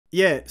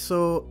Yeah,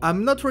 so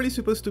I'm not really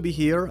supposed to be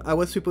here. I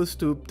was supposed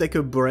to take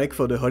a break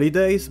for the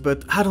holidays,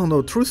 but I don't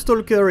know, True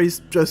Stalker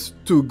is just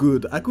too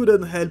good. I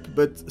couldn't help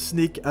but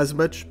sneak as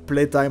much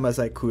playtime as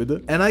I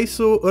could. And I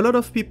saw a lot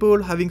of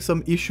people having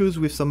some issues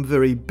with some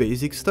very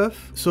basic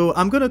stuff. So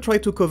I'm gonna try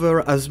to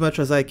cover as much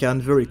as I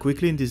can very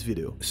quickly in this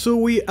video. So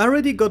we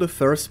already got a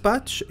first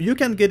patch. You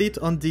can get it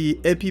on the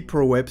Epi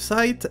Pro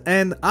website,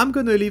 and I'm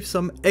gonna leave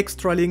some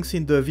extra links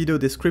in the video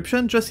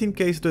description just in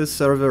case the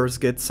servers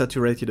get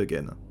saturated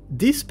again.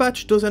 This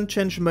patch doesn't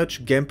change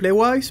much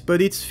gameplay-wise, but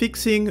it's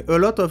fixing a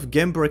lot of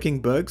game-breaking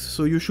bugs,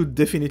 so you should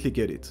definitely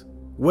get it.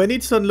 When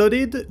it's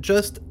unloaded,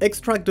 just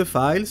extract the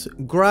files,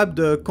 grab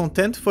the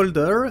content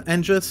folder,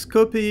 and just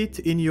copy it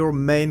in your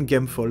main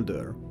game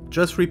folder.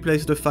 Just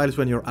replace the files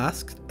when you're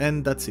asked,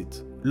 and that's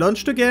it.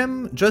 Launch the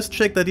game, just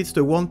check that it's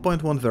the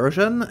 1.1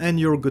 version, and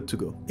you're good to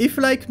go. If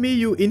like me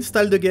you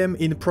install the game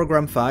in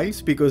program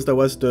files, because that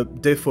was the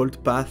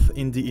default path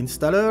in the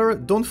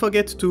installer, don't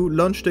forget to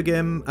launch the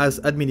game as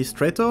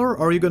administrator,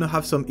 or you're gonna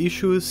have some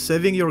issues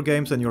saving your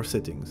games and your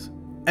settings.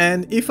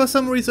 And if for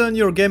some reason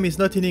your game is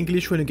not in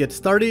English when you get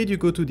started, you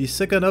go to the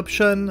second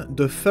option,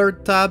 the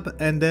third tab,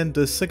 and then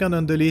the second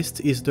on the list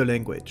is the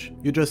language.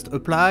 You just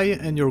apply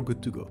and you're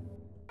good to go.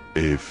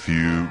 A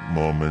few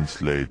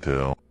moments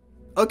later.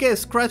 Okay,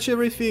 scratch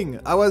everything.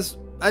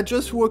 I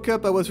just woke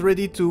up, I was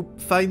ready to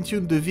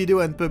fine-tune the video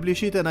and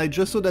publish it, and I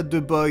just saw that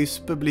the boys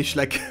published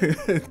like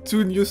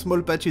 2 new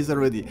small patches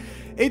already.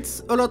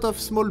 It's a lot of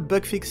small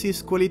bug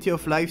fixes, quality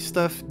of life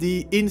stuff.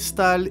 The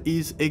install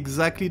is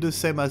exactly the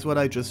same as what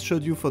I just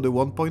showed you for the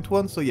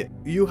 1.1, so yeah.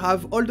 You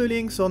have all the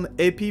links on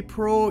Epi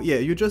Pro. Yeah,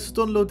 you just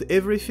download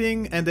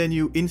everything, and then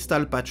you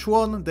install patch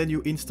 1, then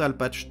you install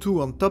patch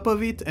 2 on top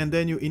of it, and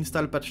then you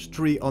install patch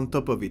 3 on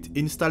top of it.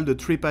 Install the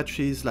 3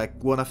 patches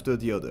like one after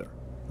the other.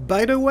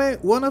 By the way,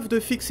 one of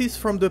the fixes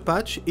from the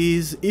patch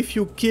is if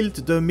you killed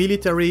the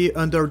military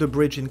under the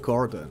bridge in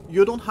Cordon.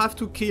 You don't have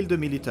to kill the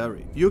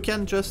military. You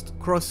can just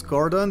cross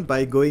Cordon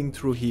by going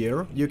through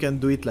here. You can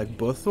do it like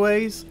both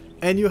ways.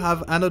 And you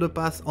have another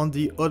path on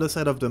the other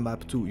side of the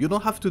map too. You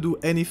don't have to do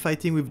any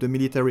fighting with the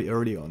military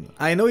early on.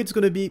 I know it's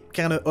gonna be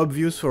kinda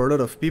obvious for a lot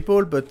of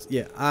people, but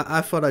yeah, I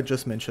thought I'd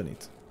just mention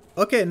it.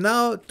 Okay,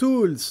 now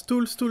tools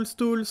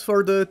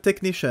for the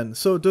technician.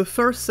 So the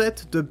first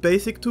set, the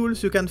basic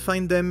tools, you can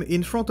find them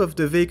in front of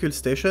the vehicle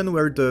station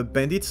where the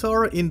bandits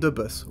are in the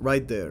bus,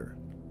 right there.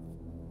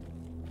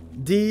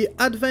 The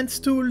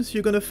advanced tools,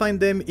 you're gonna find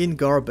them in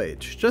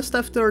garbage. Just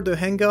after the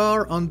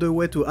hangar, on the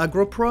way to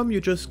Agroprom, you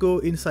just go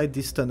inside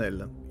this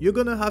tunnel. You're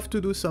gonna have to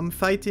do some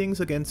fightings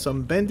against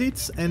some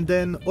bandits, and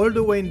then all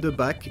the way in the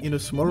back, in a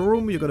small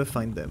room, you're gonna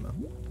find them.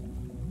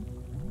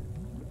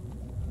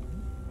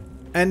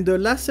 And the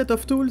last set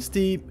of tools,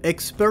 the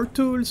expert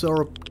tools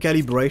or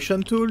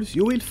calibration tools,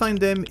 you will find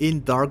them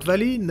in Dark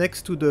Valley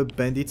next to the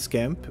bandits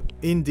camp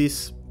in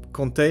this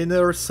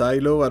container,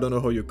 silo, I don't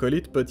know how you call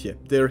it, but yeah,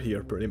 they're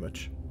here pretty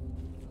much.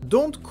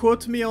 Don't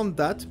quote me on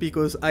that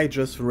because I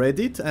just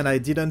read it and I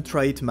didn't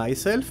try it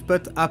myself,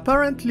 but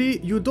apparently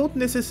you don't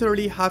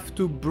necessarily have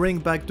to bring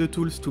back the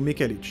tools to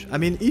Mikulich. I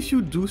mean, if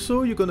you do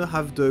so, you're gonna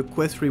have the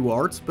quest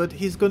rewards, but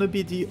he's gonna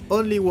be the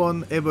only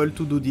one able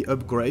to do the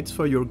upgrades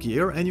for your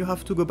gear, and you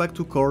have to go back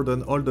to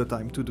Cordon all the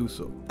time to do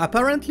so.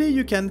 Apparently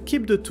you can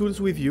keep the tools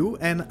with you,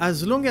 and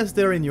as long as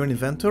they're in your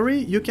inventory,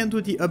 you can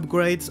do the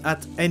upgrades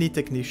at any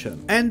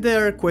technician. And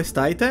they're quest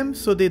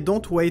items, so they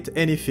don't weigh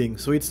anything,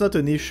 so it's not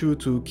an issue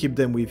to keep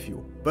them with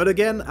you. But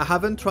again, I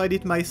haven't tried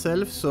it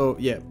myself, so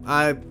yeah,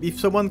 if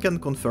someone can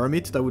confirm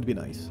it, that would be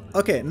nice.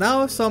 Okay,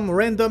 now some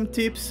random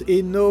tips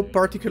in no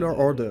particular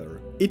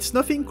order. It's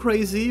nothing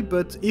crazy,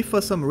 but if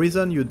for some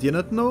reason you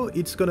didn't know,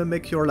 it's gonna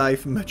make your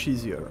life much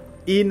easier.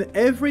 In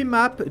every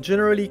map,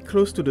 generally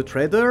close to the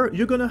trader,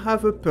 you're gonna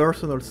have a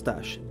personal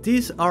stash.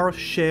 These are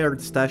shared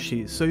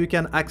stashes, so you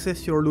can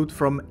access your loot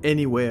from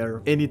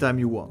anywhere, anytime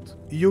you want.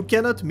 You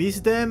cannot miss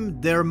them,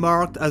 they're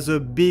marked as a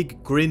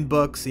big green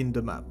box in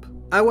the map.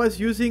 I was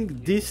using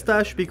this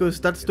stash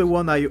because that's the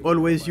one I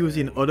always use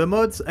in other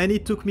mods, and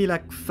it took me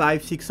like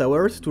 5-6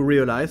 hours to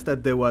realize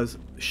that there was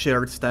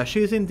shared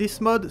stashes in this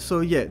mod,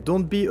 so yeah,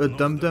 don't be a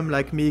dum-dum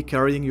like me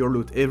carrying your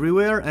loot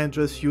everywhere and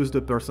just use the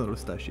personal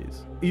stashes.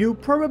 You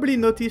probably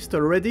noticed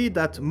already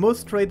that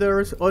most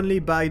traders only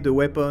buy the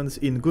weapons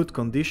in good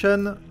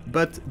condition,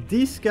 but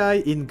this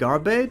guy in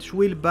garbage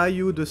will buy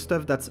you the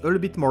stuff that's a little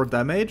bit more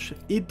damaged.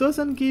 It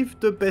doesn't give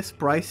the best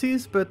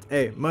prices, but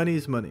hey, money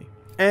is money.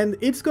 And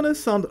it's gonna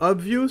sound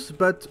obvious,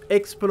 but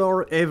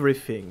explore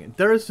everything.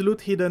 There's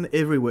loot hidden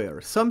everywhere,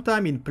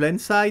 sometime in plain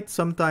sight,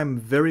 sometime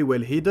very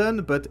well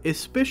hidden, but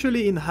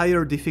especially in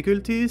higher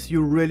difficulties,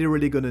 you're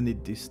really gonna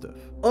need this stuff.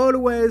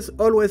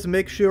 Always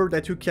make sure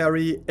that you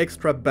carry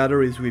extra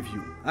batteries with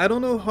you. I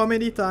don't know how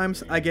many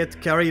times I get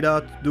carried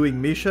out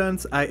doing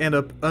missions, I end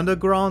up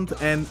underground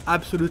and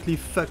absolutely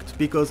fucked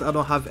because I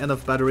don't have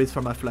enough batteries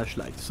for my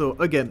flashlight. So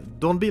again,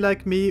 don't be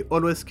like me,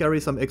 always carry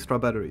some extra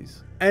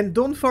batteries. And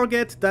don't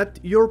forget that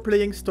you're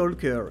playing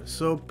Stalker,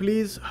 so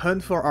please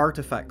hunt for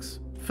artifacts.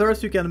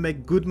 First, you can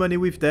make good money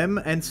with them,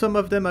 and some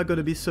of them are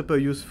gonna be super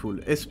useful,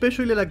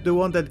 especially like the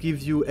one that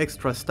gives you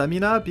extra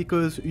stamina,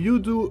 because you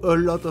do a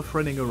lot of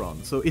running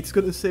around, so it's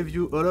gonna save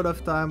you a lot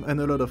of time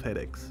and a lot of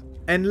headaches.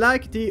 And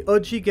like the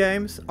OG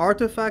games,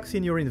 artifacts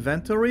in your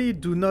inventory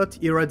do not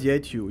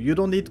irradiate you. You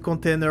don't need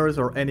containers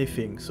or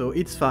anything, so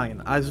it's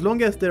fine. As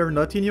long as they're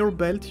not in your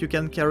belt, you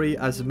can carry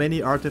as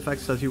many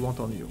artifacts as you want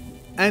on you.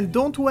 And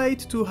don't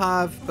wait to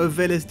have a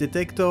Veles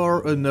detector,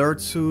 a nerd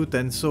suit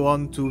and so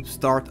on to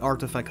start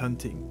artifact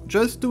hunting.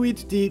 Just do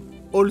it the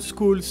old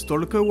school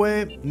Stalker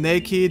way,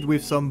 naked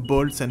with some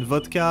bolts and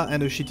vodka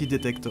and a shitty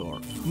detector.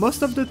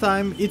 Most of the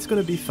time it's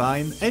gonna be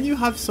fine and you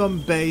have some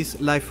base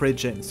life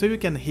regen so you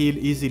can heal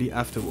easily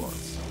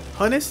afterwards.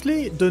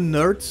 Honestly, the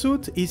nerd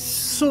suit is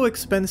so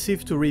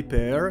expensive to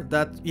repair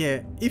that, yeah,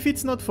 if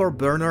it's not for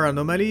burner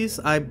anomalies,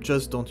 I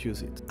just don't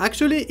use it.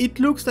 Actually, it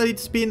looks that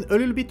it's been a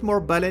little bit more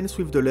balanced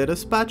with the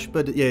latest patch,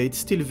 but yeah, it's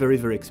still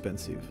very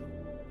expensive.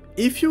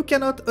 If you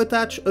cannot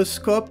attach a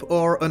scope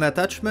or an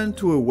attachment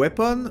to a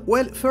weapon,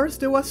 well, first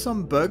there was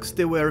some bugs,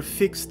 they were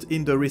fixed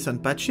in the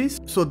recent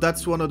patches, so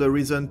that's one of the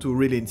reasons to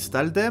really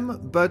install them,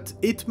 but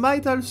it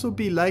might also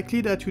be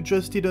likely that you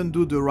just didn't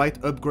do the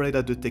right upgrade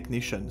at the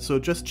technician, so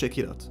just check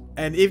it out.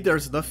 And if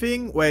there's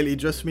nothing, well, it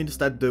just means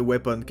that the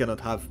weapon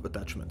cannot have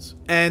attachments.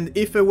 And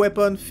if a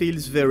weapon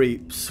feels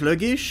very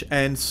sluggish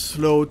and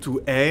slow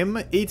to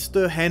aim, it's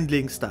the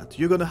handling stat.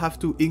 You're gonna have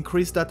to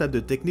increase that at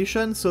the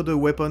technician so the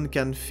weapon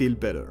can feel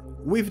better.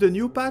 With the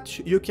new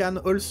patch, you can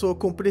also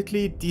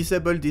completely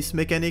disable this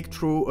mechanic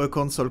through a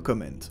console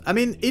command. I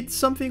mean, it's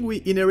something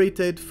we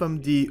inherited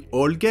from the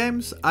old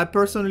games. I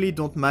personally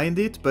don't mind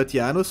it, but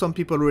yeah, I know some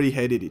people really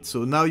hated it,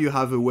 so now you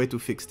have a way to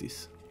fix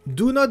this.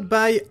 Do not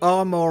buy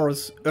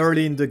armors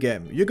early in the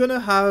game. You're gonna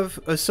have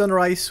a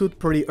sunrise suit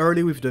pretty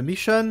early with the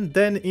mission,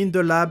 then in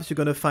the labs you're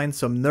gonna find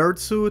some nerd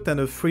suit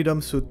and a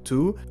freedom suit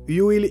too.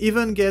 You will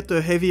even get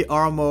a heavy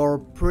armor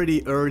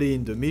pretty early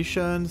in the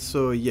mission,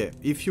 so yeah,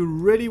 if you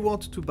really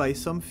want to buy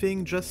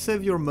something, just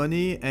save your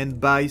money and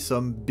buy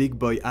some big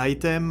boy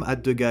item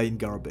at the guy in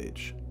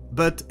garbage.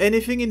 But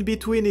anything in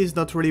between is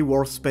not really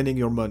worth spending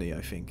your money,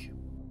 I think.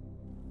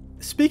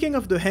 Speaking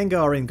of the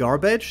hangar in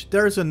garbage,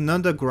 there's an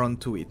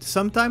underground to it.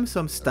 Sometimes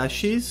some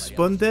stashes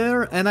spawn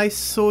there and I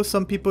saw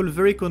some people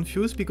very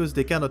confused because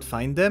they cannot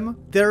find them.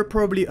 They're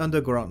probably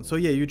underground, so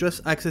yeah, you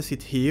just access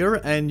it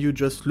here and you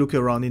just look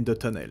around in the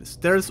tunnels.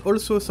 There's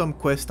also some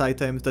quest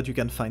items that you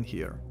can find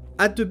here.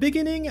 At the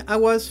beginning, I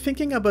was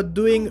thinking about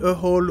doing a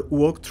whole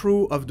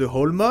walkthrough of the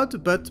whole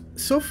mod, but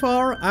so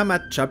far I'm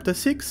at chapter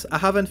 6, I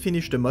haven't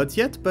finished the mod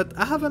yet, but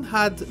I haven't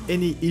had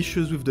any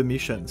issues with the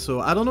mission,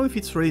 so I don't know if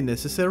it's really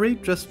necessary,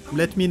 just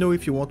let me know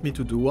if you want me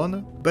to do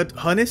one. But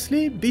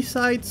honestly,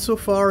 besides so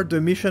far the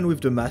mission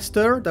with the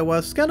master, that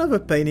was kind of a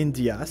pain in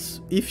the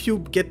ass. If you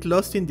get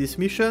lost in this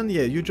mission,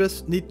 yeah, you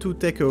just need to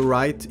take a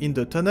right in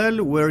the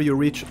tunnel where you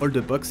reach all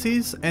the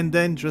boxes, and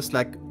then just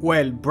like,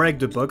 well, break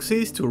the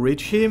boxes to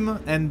reach him,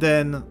 and then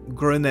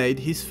grenade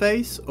his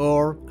face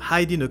or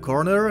hide in a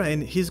corner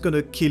and he's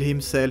gonna kill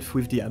himself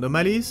with the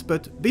anomalies,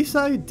 but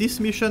beside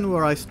this mission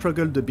where I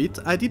struggled a bit,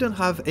 I didn't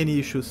have any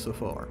issues so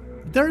far.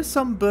 There are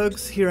some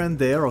bugs here and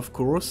there, of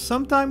course,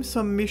 sometimes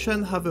some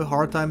missions have a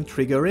hard time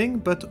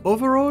triggering, but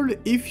overall,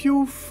 if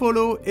you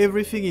follow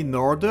everything in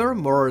order,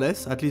 more or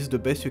less, at least the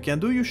best you can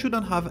do, you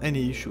shouldn't have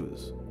any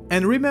issues.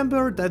 And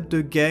remember that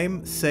the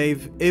game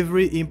saves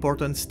every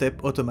important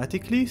step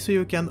automatically, so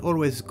you can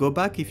always go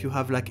back if you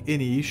have like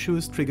any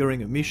issues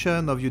triggering a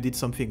mission, or you did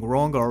something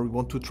wrong or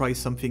want to try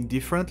something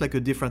different, like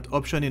a different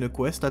option in a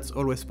quest, that's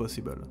always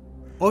possible.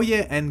 Oh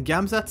yeah, and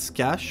Gamzat's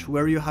cache,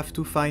 where you have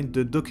to find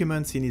the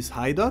documents in his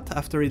hideout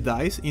after he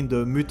dies in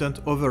the Mutant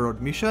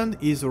Overlord mission,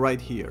 is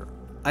right here.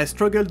 I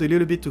struggled a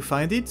little bit to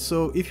find it,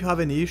 so if you have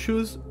any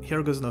issues,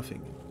 here goes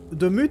nothing.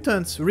 The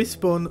mutants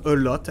respawn a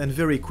lot and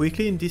very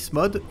quickly in this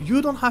mod.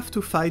 You don't have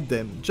to fight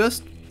them,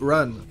 just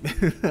run.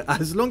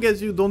 As long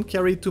as you don't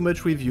carry too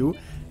much with you,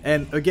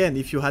 and again,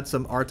 if you had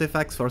some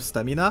artifacts for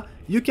stamina,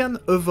 you can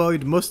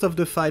avoid most of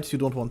the fights you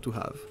don't want to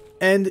have.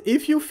 And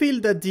if you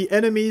feel that the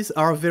enemies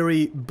are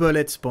very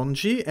bullet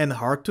spongy and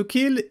hard to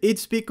kill,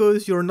 it's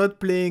because you're not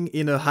playing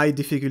in a high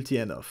difficulty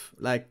enough.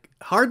 Like,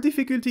 hard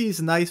difficulty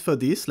is nice for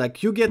this,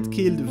 like you get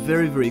killed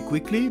very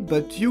quickly,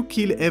 but you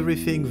kill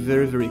everything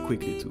very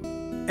quickly too.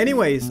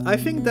 Anyways, I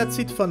think that's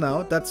it for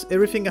now, that's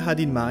everything I had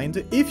in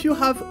mind. If you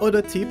have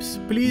other tips,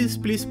 please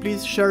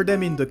share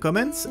them in the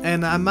comments,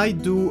 and I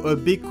might do a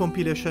big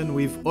compilation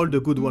with all the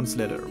good ones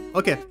later.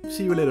 Okay,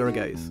 see you later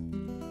guys.